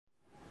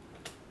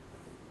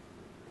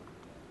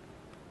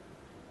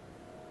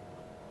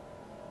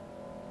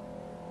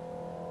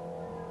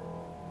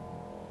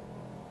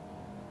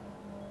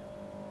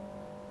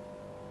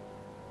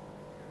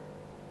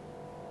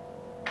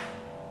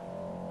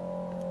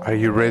Are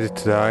you ready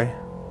to die?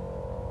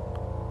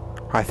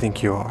 I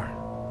think you are.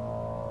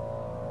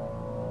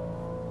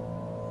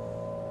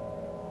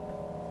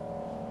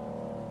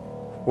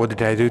 What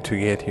did I do to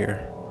get here?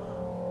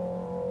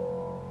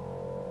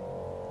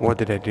 What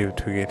did I do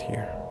to get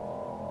here?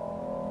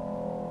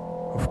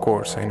 Of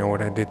course, I know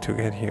what I did to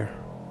get here.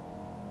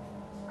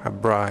 A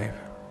bribe.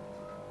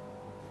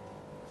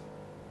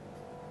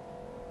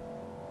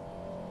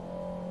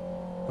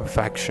 A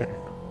faction.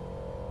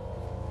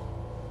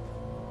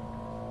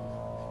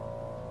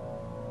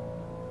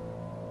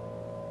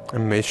 A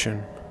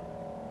mission.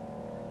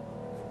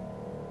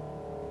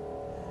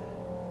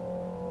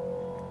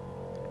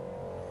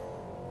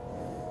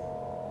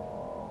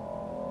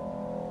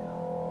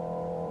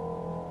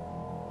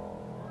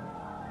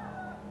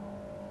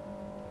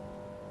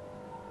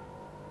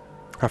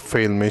 A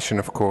failed mission,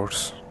 of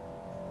course.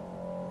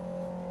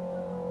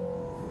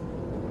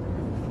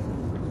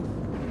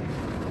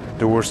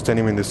 The worst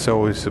enemy in the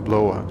soul is a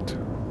blowout.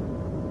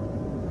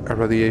 A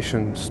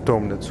radiation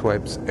storm that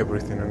swipes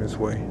everything on its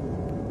way.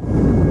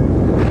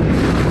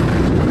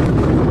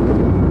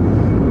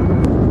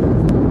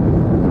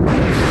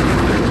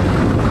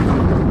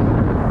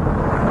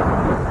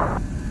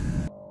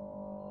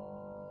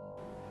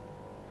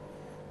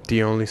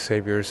 The only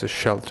savior is a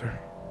shelter.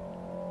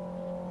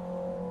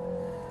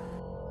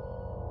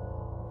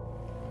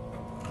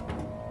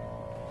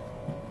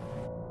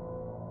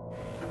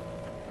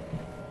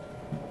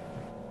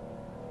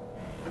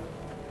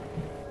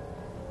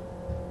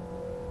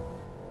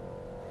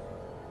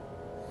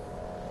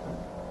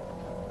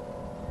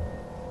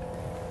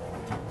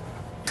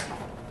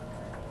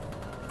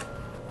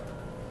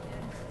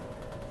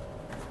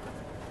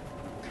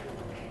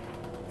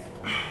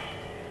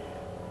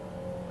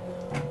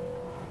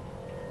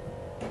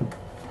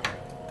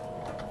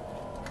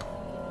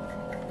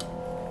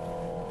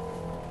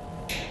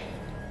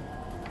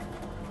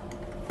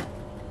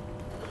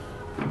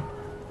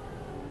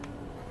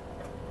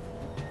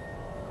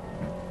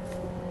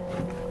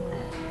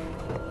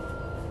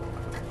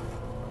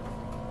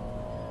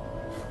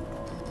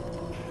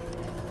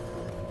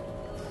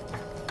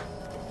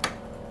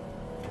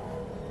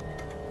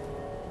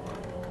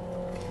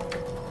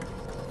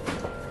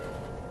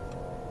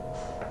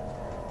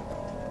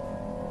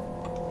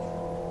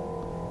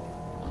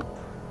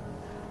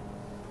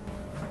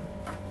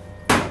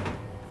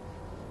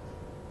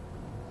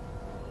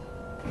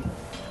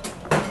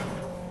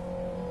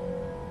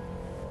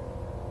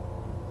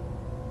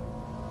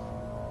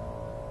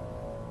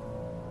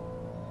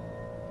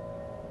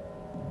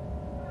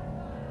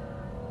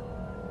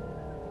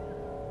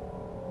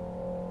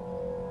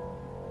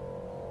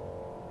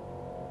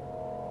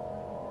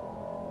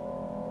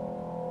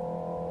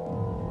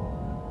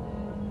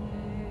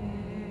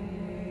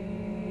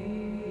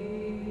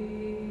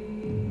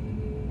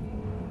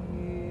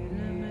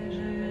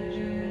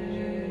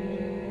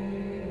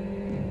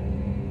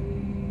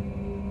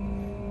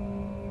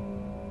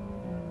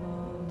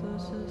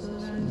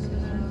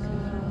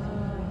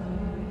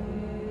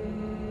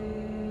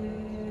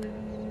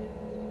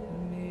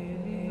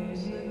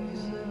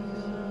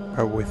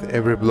 But with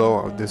every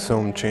blowout, the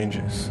zone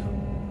changes.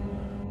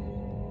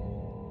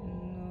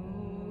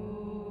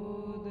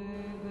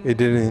 It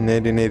didn't in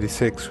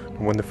 1886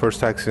 when the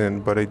first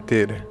accident, but it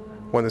did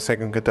when the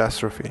second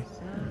catastrophe.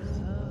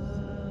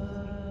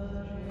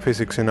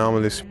 Physics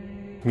anomalies,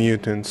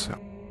 mutants,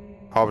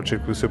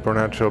 objects with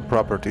supernatural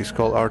properties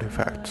called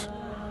artifacts.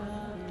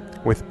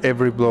 With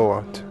every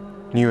blowout,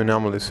 new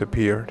anomalies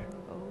appeared.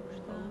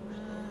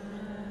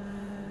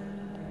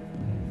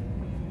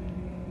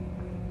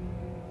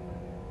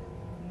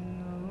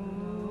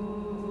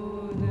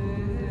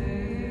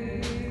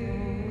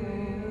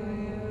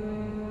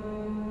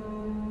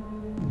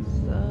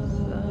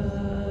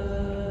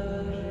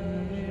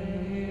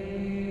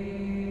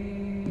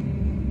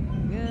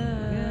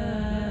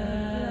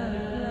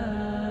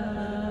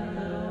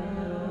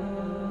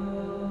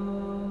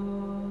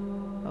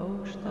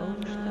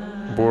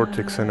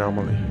 Vortex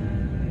anomaly.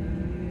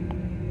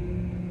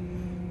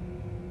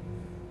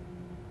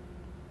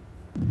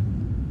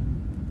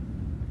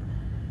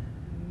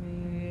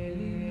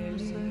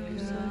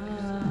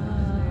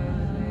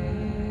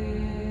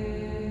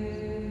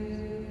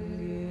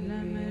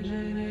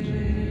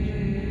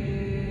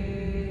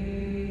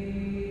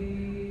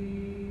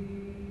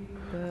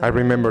 I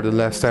remember the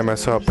last time I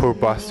saw a poor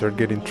bastard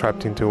getting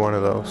trapped into one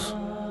of those.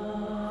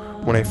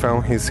 When I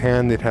found his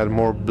hand, it had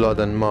more blood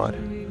than mud,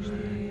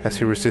 as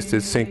he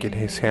resisted sinking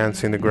his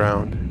hands in the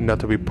ground,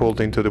 not to be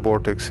pulled into the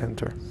vortex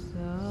center.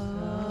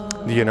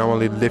 The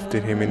anomaly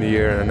lifted him in the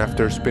air, and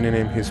after spinning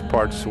him, his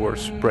parts were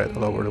spread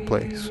all over the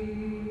place.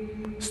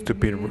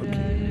 Stupid rookie.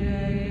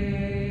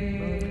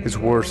 It's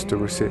worse to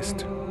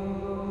resist.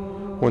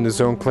 When the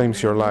zone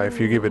claims your life,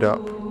 you give it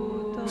up.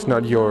 It's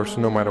not yours,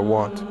 no matter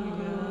what.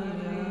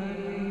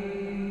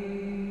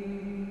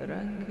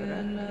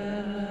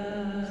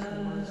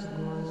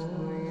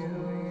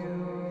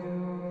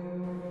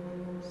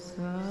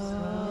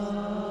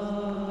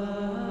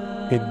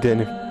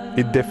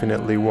 It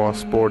definitely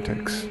was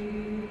Vortex.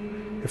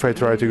 A If I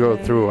tried to go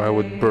through, I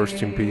would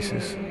burst in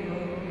pieces.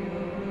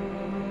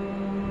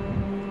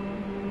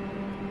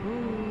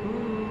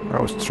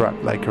 I was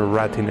trapped like a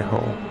rat in a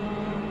hole.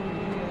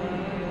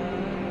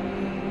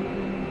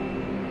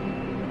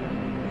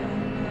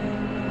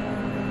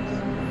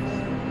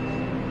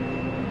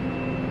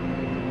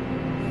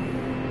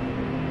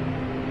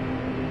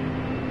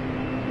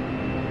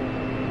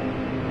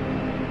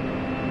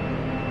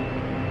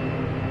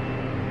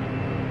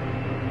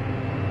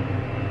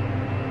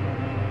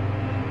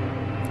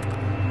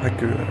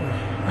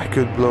 I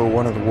could blow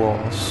one of the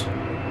walls.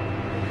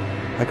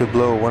 I could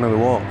blow one of the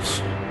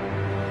walls.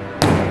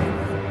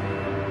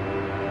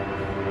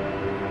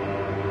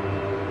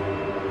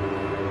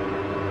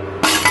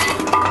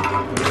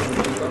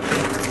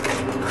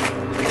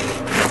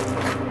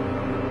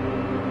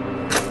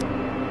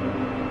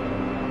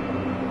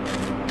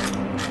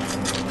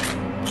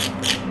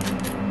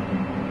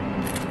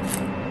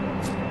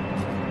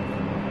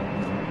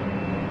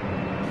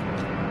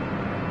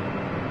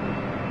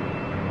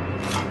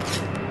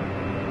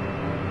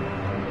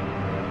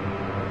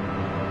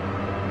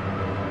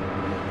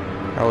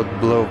 I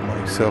would blow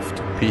myself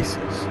to pieces.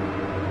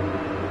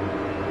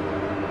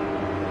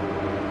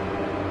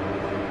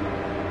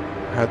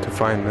 I had to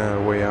find a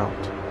way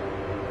out.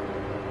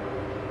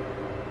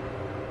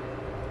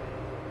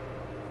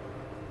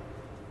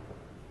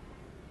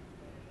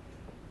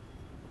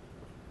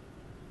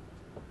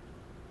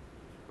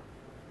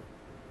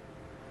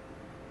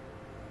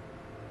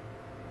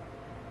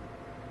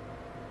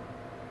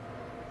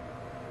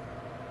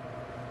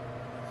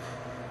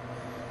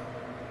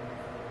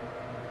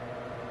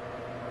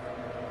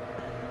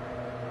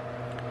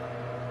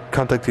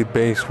 Contacted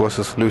base was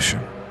a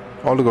solution.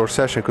 Oligor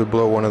Session could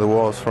blow one of the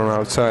walls from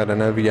outside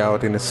and I'd be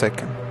out in a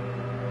second.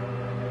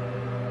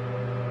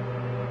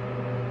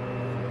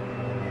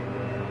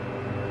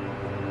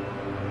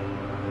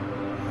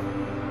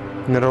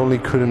 Not only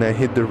couldn't I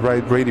hit the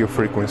right radio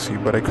frequency,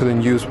 but I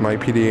couldn't use my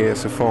PDA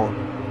as a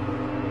phone.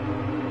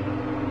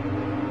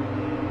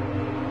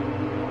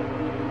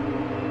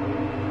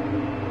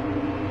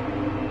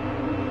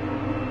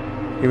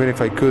 Even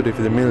if I could, if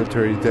the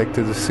military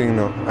detected the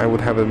signal, I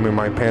would have them in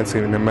my pants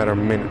in a matter of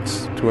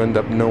minutes, to end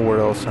up nowhere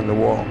else on the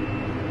wall.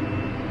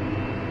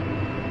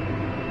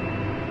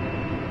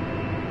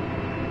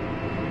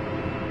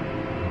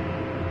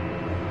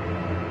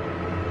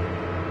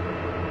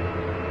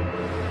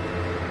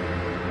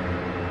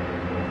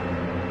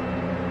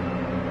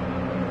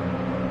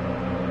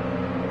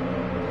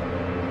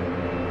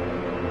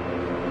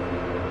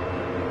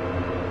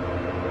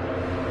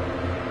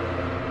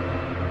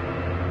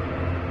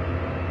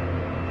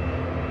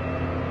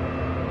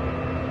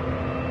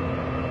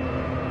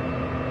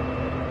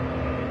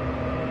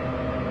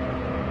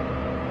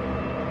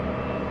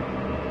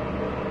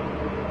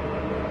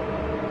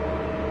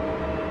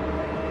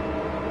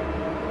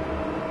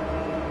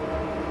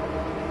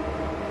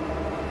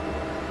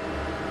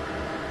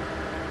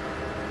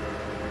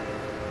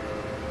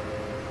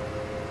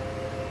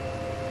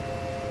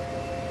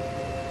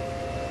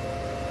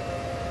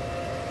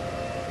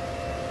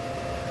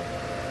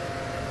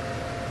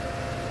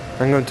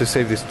 I'm going to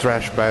save this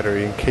trash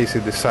battery in case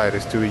it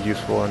decides to be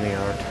useful any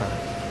other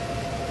time.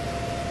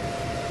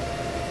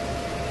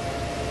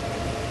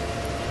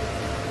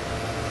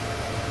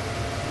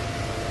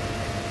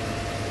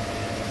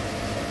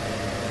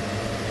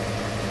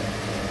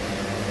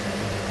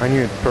 I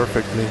knew it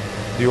perfectly.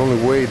 The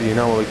only way the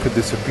anomaly could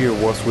disappear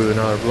was with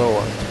another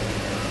blowout.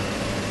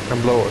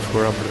 And blowouts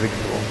were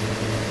unpredictable.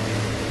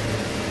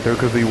 There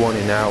could be one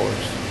in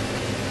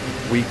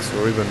hours, weeks,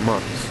 or even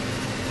months.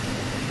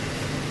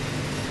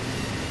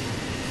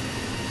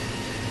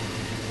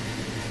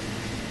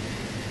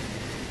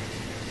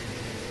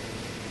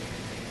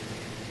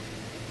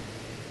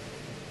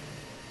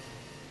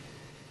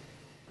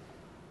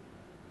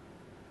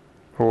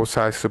 What was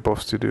I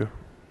supposed to do?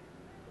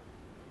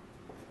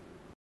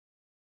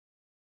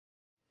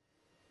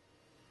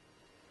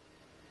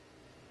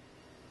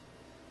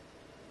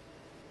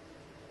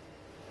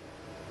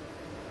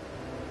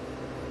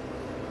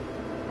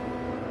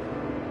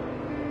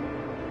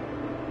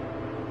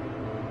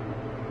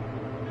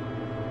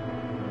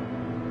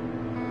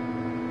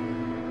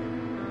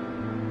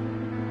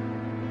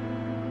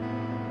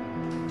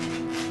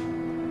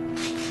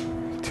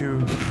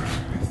 Two,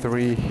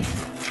 three,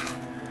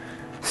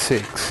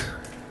 6.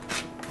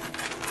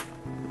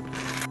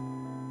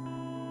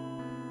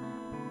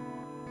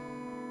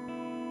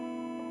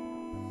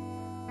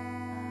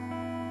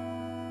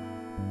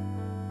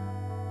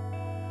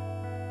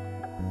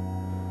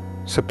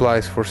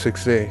 Supplies for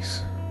 6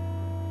 days.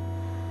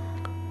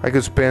 I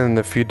could spend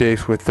a few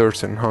days with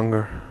thirst and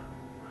hunger.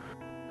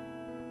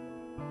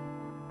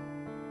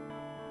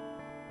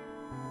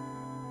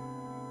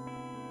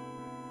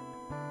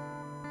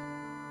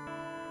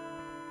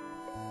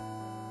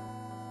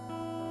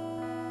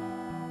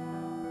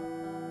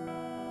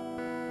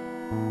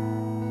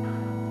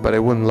 But it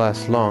wouldn't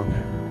last long.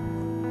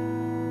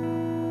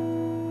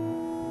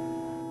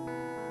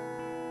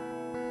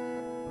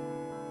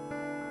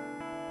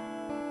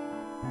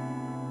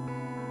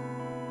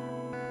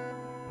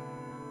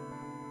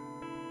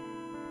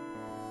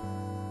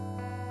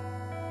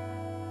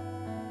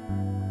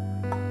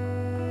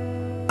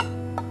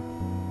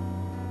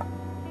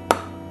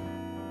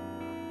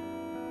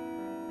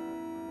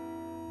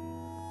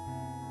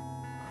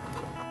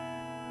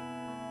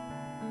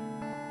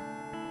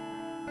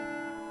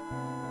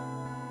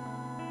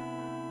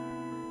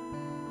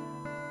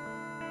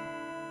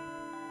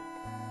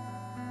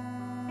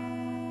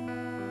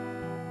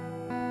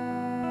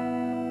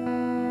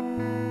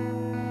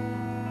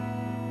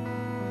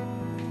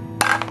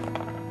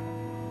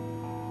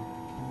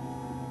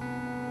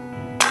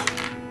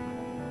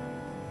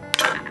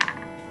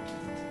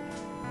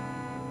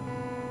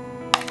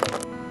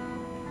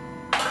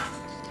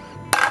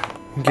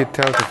 Get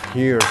out of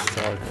here,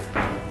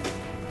 Stalker.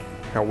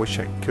 I wish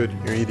I could,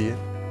 you idiot.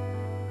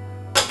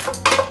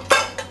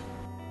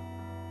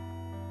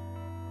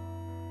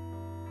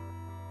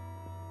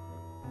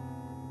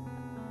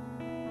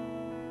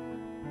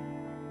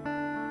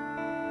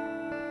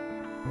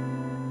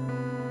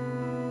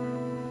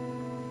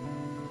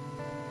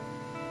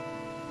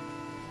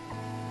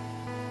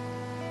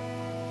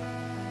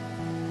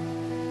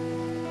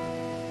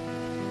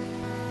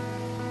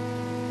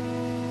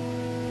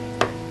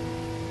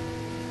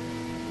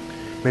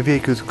 Maybe I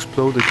could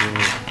explode again.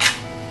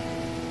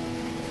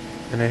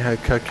 And I had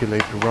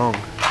calculated wrong.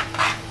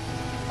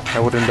 I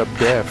would end up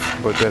deaf,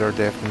 but better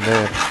deaf than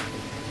dead.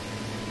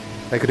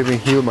 I could even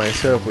heal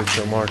myself with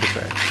some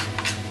artifacts.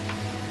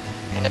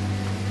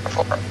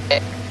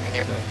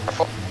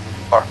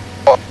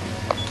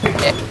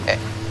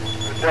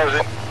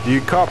 Do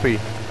you copy?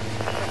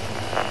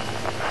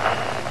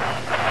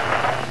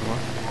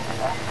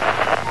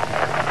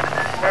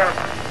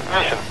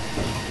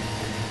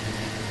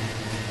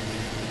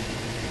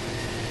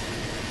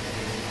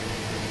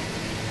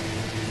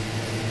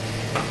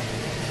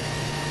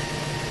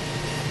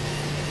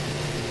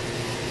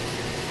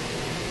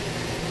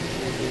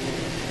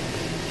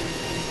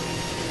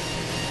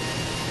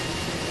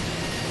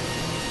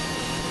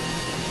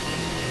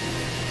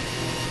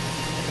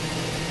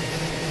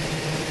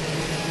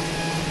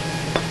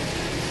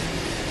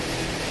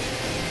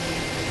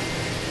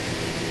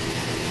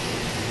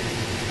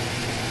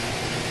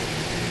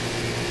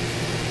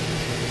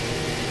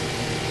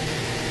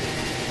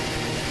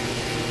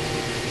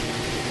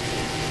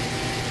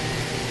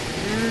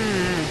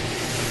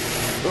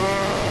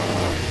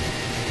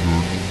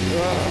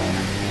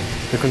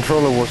 The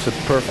controller was a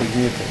perfect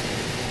mutant.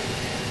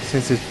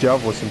 Since his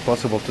job was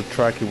impossible to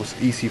track, it was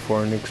easy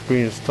for an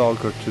experienced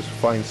stalker to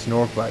find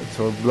snort bites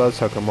or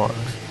bloodsucker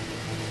marks.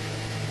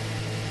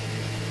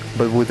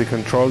 But with the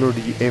controller,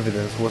 the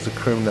evidence was a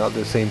criminal at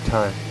the same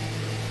time.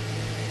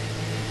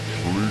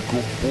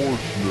 Legal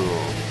force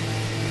now.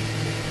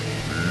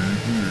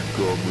 Baby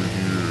coming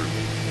in.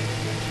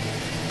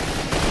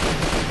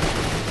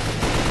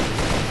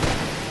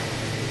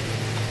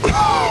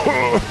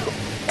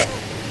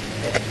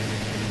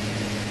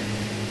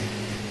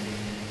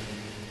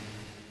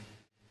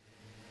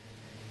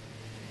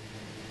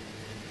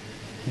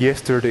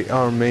 Yesterday,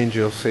 Arm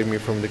Angel saved me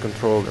from the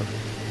controller.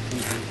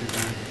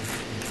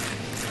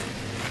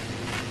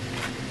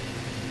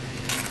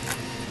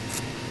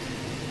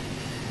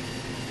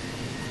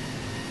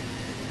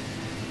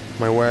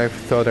 My wife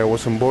thought I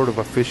was on board of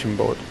a fishing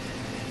boat.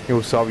 It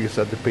was obvious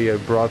that the pay I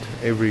brought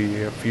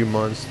every few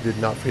months did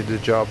not fit the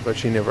job, but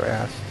she never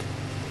asked.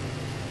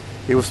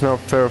 It was not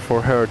fair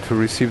for her to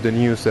receive the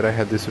news that I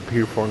had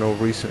disappeared for no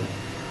reason,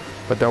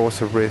 but that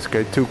was a risk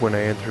I took when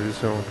I entered the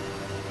zone.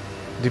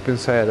 Deep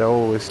inside, I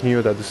always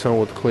knew that the zone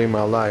would claim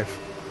my life,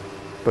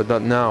 but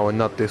not now and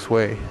not this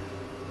way.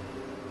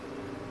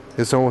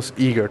 The zone was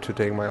eager to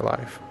take my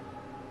life.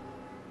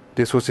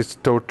 This was its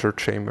torture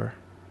chamber,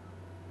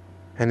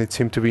 and it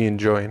seemed to be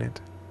enjoying it.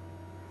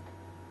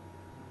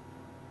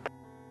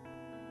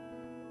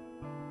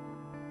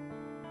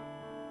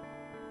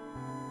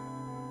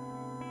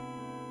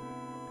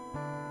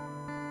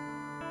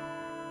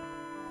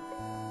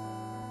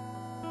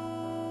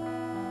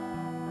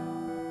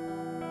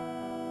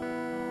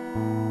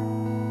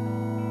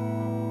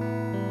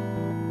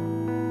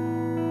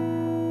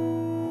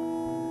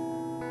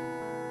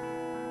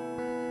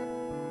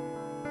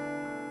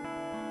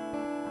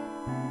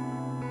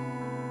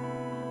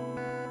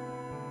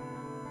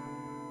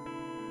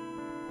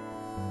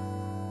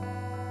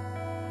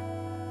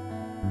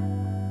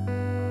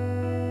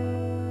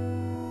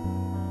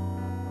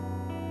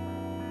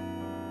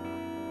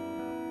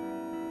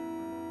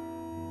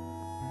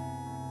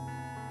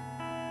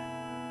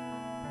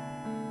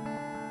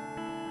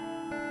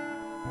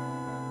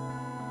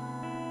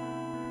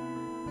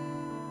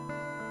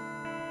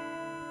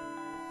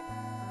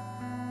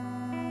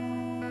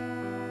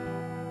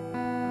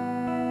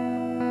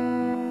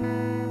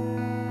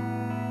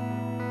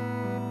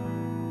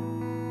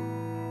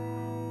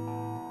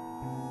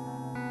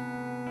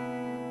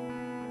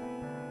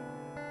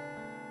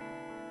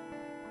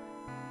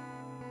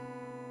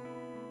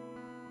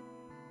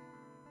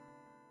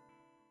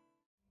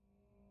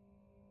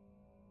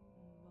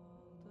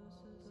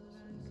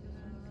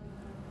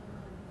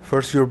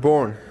 First you're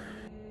born.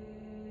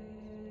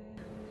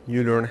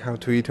 You learn how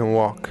to eat and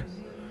walk.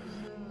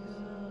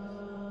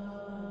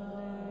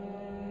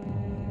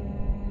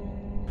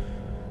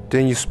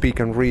 Then you speak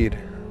and read.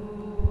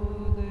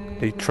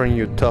 They train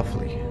you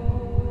toughly.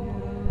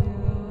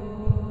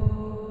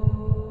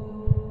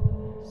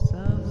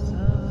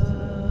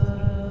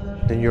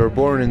 Then you're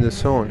born in the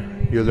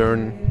zone. You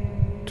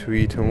learn to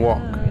eat and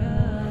walk,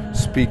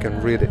 speak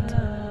and read it.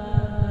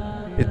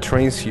 It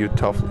trains you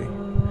toughly.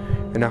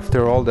 And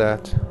after all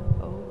that,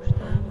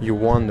 you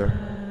wonder,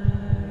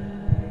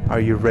 are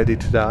you ready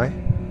to die?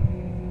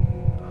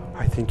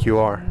 I think you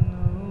are.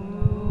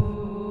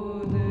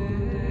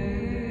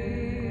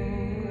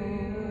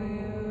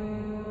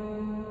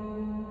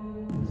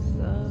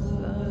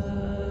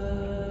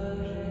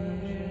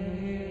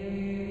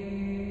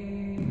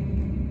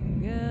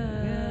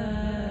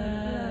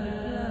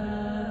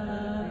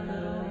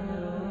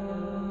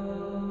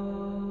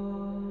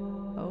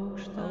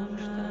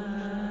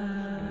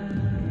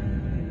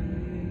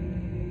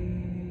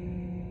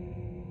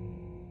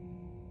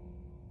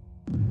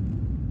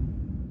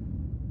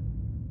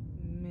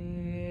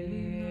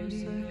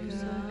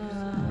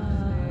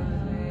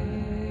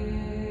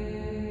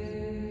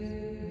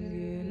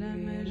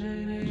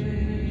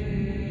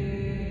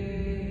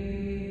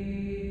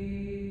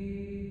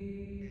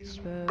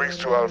 Base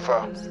to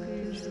Alpha.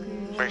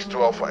 Base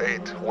to Alpha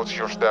 8, what's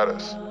your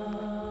status?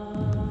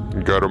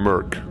 Got a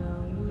merc.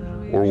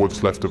 Or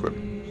what's left of him.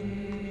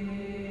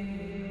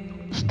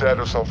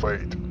 Status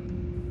Alpha 8.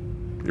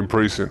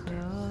 Imprisoned.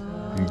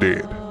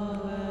 Dead.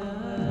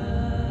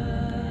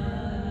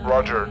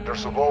 Roger,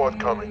 there's a blowout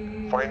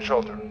coming. Find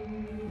shelter.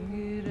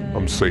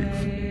 I'm safe.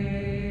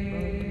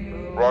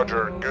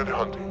 Roger, good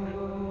hunting.